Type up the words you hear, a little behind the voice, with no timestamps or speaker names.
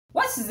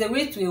Words is the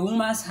way to a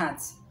woman's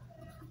heart.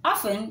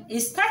 Often, it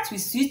starts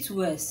with sweet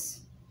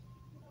words.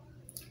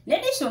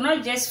 Ladies should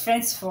not just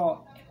friends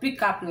for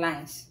pick-up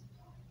lines,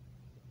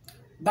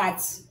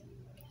 but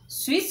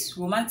sweet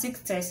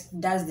romantic text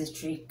does the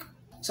trick.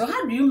 So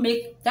how do you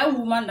make that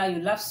woman that you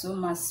love so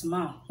much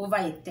smile over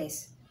a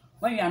text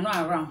when you are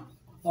not around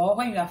or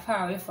when you are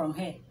far away from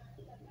her?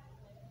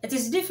 It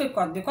is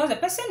difficult because the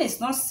person is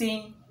not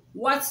seeing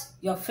what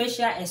your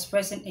facial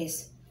expression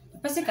is. The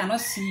person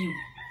cannot see you.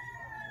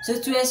 So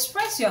to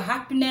express your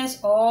happiness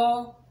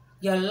or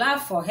your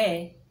love for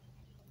her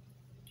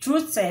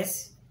through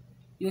text,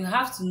 you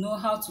have to know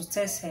how to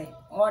text her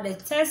or the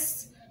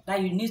text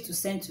that you need to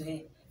send to her.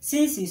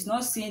 Since he's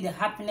not seeing the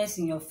happiness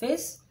in your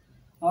face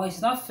or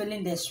he's not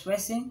feeling the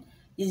expression,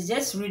 he's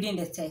just reading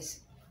the text.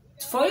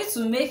 For you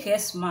to make her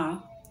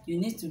smile, you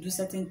need to do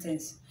certain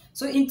things.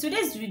 So in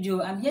today's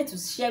video, I'm here to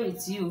share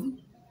with you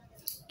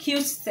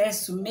cute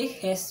text to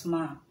make her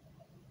smile.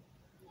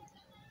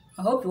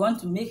 I hope you want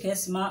to make her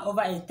smile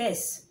over a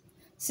text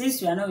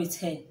since you are not with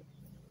her.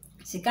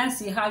 She can't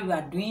see how you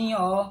are doing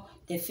or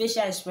the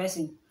facial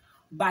expression,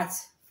 but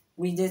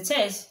with the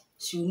text,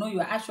 she will know you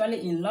are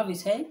actually in love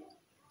with her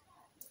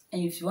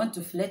and if you want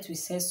to flirt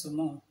with her some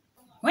more.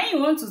 When you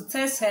want to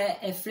text her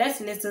a flirt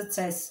little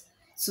text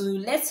to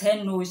let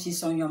her know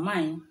she's on your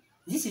mind,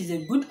 this is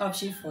a good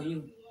option for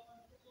you.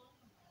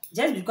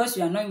 Just because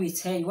you are not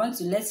with her, you want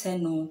to let her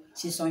know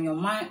she's on your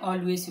mind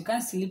always, you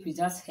can't sleep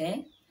without her,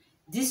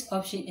 this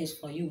option is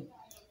for you.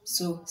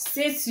 So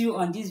stay tuned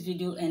on this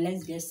video and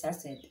let's get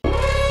started.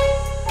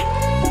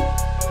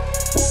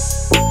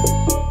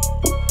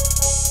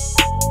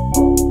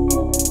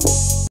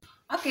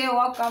 Okay,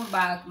 welcome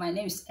back. My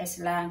name is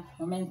Esla,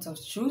 Moment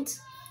of Truth.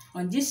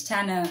 On this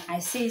channel, I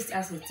say it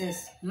as it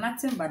is,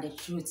 nothing but the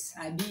truth.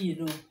 I be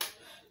you know.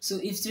 So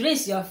if today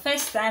is your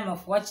first time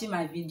of watching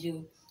my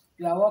video,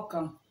 you are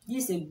welcome.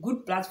 This is a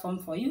good platform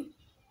for you.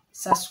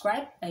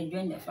 Subscribe and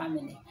join the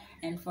family.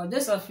 And for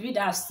those of you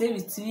that have stayed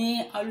with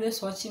me,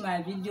 always watching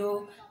my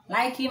video,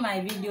 liking my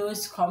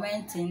videos,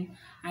 commenting,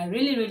 I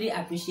really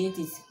appreciate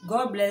it.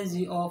 God bless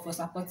you all for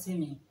supporting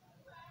me.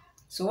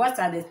 So what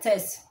are the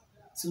tests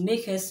to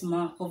make her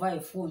smile over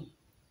a phone?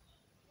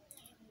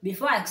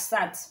 Before I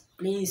start,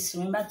 please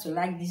remember to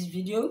like this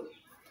video,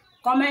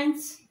 comment,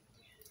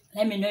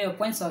 let me know your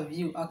points of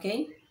view,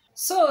 okay?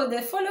 So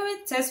the following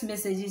text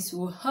messages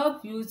will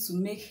help you to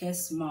make her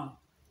smile.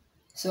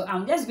 So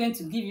I'm just going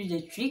to give you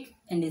the trick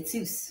and the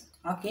tips,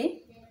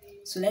 okay?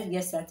 So let's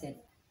get started.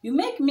 You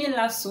make me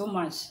laugh so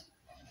much.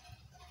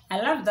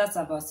 I love that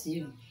about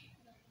you.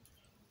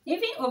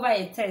 Even over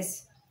a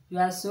text, you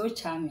are so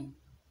charming.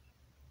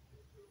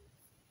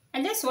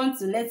 I just want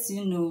to let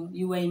you know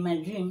you were in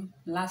my dream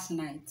last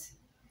night.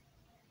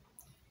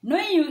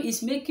 Knowing you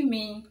is making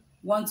me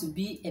want to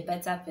be a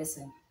better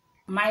person.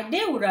 My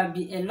day would have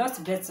been a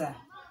lot better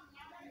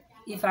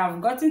if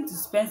I've gotten to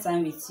spend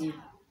time with you.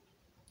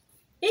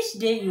 Each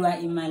day you are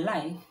in my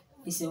life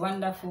is a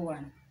wonderful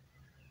one.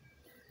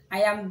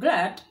 I am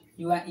glad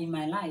you are in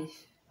my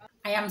life.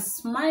 I am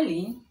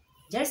smiling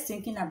just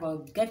thinking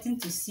about getting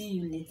to see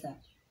you later.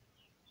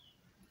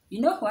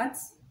 You know what?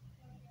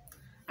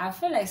 I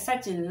feel like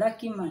such a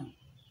lucky man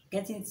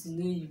getting to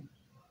know you.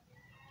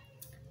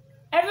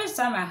 Every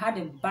time I had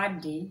a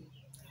bad day,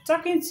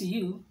 talking to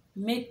you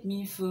made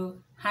me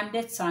feel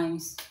 100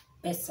 times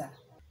better.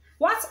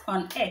 What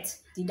on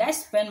earth did I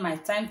spend my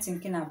time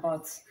thinking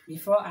about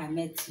before I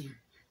met you?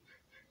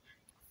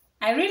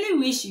 I really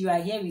wish you are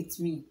here with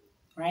me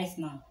right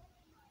now.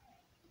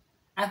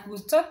 I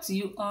could talk to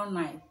you all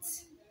night.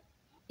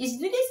 It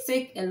didn't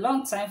take a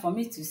long time for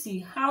me to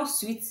see how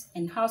sweet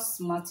and how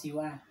smart you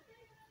are.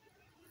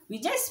 We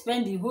just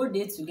spent the whole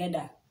day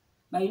together,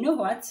 but you know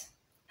what?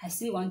 I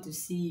still want to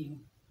see you.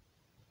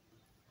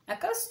 I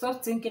can't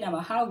stop thinking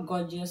about how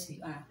gorgeous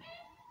you are.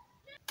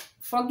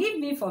 Forgive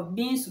me for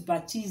being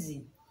super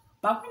cheesy,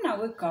 but when I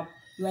wake up,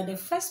 you are the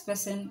first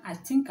person I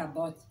think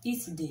about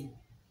each day.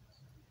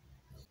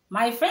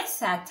 My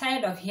friends are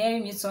tired of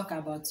hearing me talk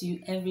about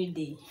you every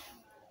day.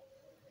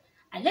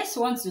 I just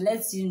want to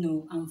let you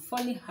know I'm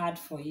falling hard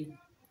for you.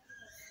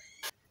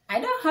 I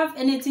don't have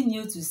anything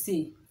new to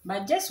say,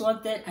 but just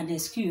wanted an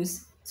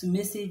excuse to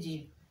message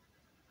you.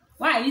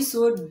 Why are you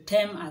so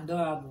damn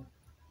adorable?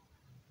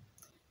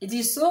 It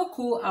is so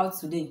cool out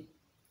today.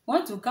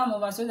 Want to come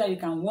over so that we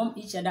can warm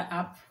each other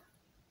up?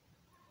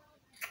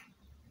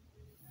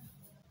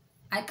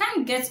 I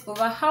can't get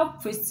over how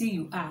pretty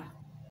you are.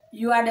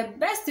 You are the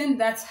best thing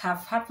that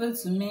have happened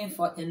to me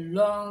for a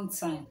long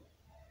time.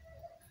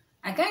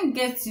 I can't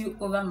get you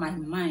over my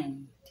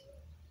mind.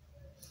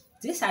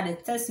 These are the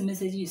text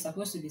messages you're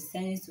supposed to be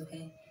sending to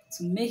her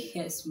to make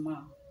her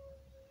smile.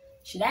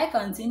 Should I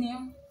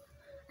continue?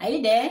 Are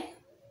you there?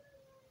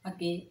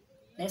 Okay,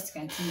 let's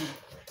continue.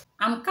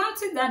 I'm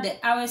counting down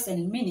the hours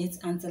and minutes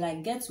until I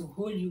get to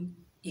hold you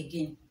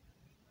again.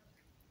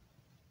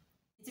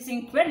 It is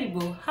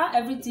incredible how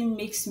everything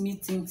makes me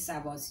think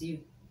about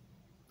you.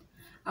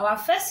 Our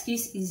first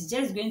kiss is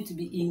just going to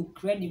be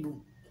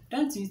incredible,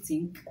 don't you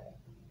think?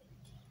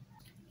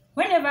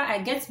 Whenever I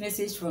get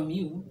message from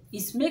you,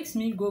 it makes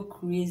me go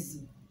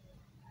crazy.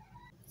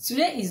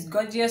 Today is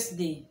gorgeous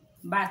day,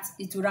 but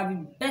it would have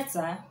been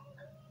better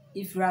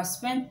if you have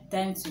spent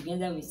time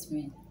together with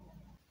me.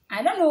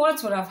 I don't know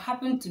what would have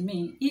happened to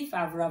me if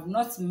I would have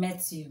not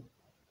met you.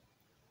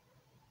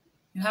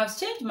 You have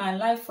changed my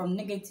life from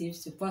negative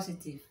to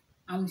positive.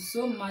 I'm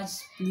so much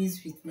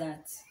pleased with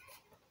that.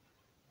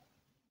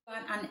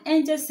 An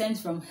angel sent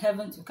from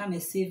heaven to come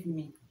and save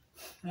me.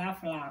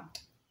 Laugh loud.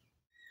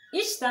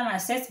 Each time I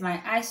set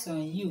my eyes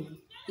on you,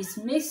 it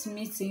makes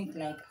me think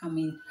like I'm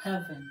in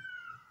heaven.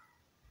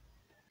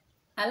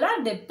 I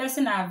love the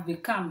person I've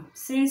become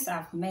since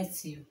I've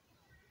met you.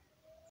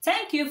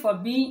 Thank you for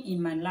being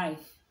in my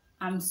life.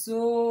 I'm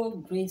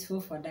so grateful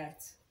for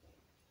that.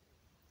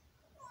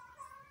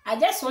 I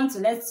just want to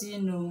let you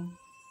know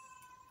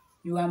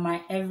you are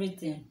my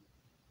everything.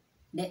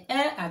 The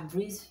air I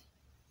breathe.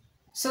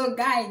 So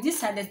guys,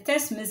 these are the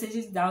text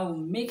messages that will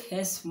make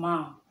her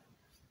smile.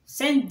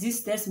 Send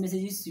these text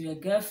messages to your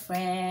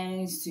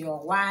girlfriends, to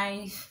your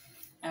wife,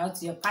 or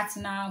to your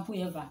partner,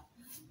 whoever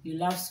you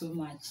love so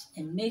much,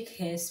 and make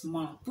her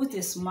smile. Put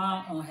a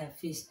smile on her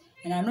face.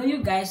 And I know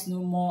you guys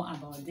know more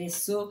about this,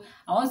 so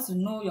I want to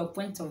know your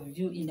point of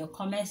view in the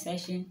comment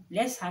section.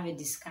 Let's have a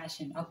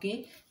discussion,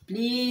 okay?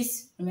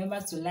 Please remember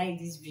to like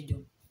this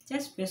video.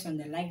 Just press on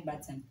the like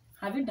button.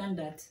 Have you done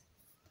that?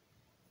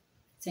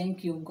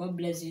 Thank you. God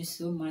bless you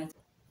so much.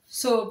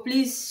 So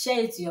please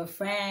share it to your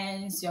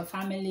friends, your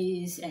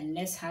families, and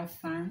let's have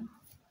fun.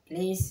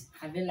 Please,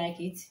 have you liked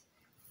it?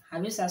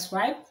 Have you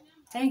subscribed?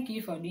 Thank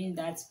you for doing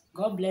that.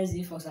 God bless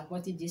you for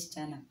supporting this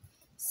channel.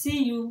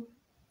 See you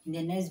in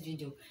the next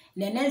video.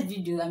 In the next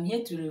video, I'm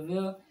here to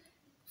reveal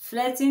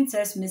flirting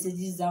text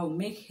messages that will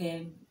make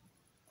her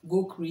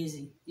go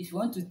crazy. If you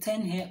want to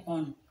turn her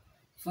on,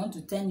 if you want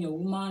to turn your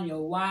woman,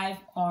 your wife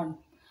on,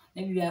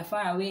 maybe you are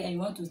far away and you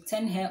want to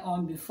turn her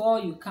on before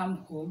you come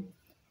home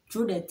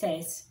through the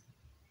text,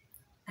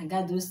 I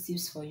got those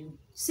tips for you.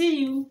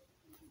 See you.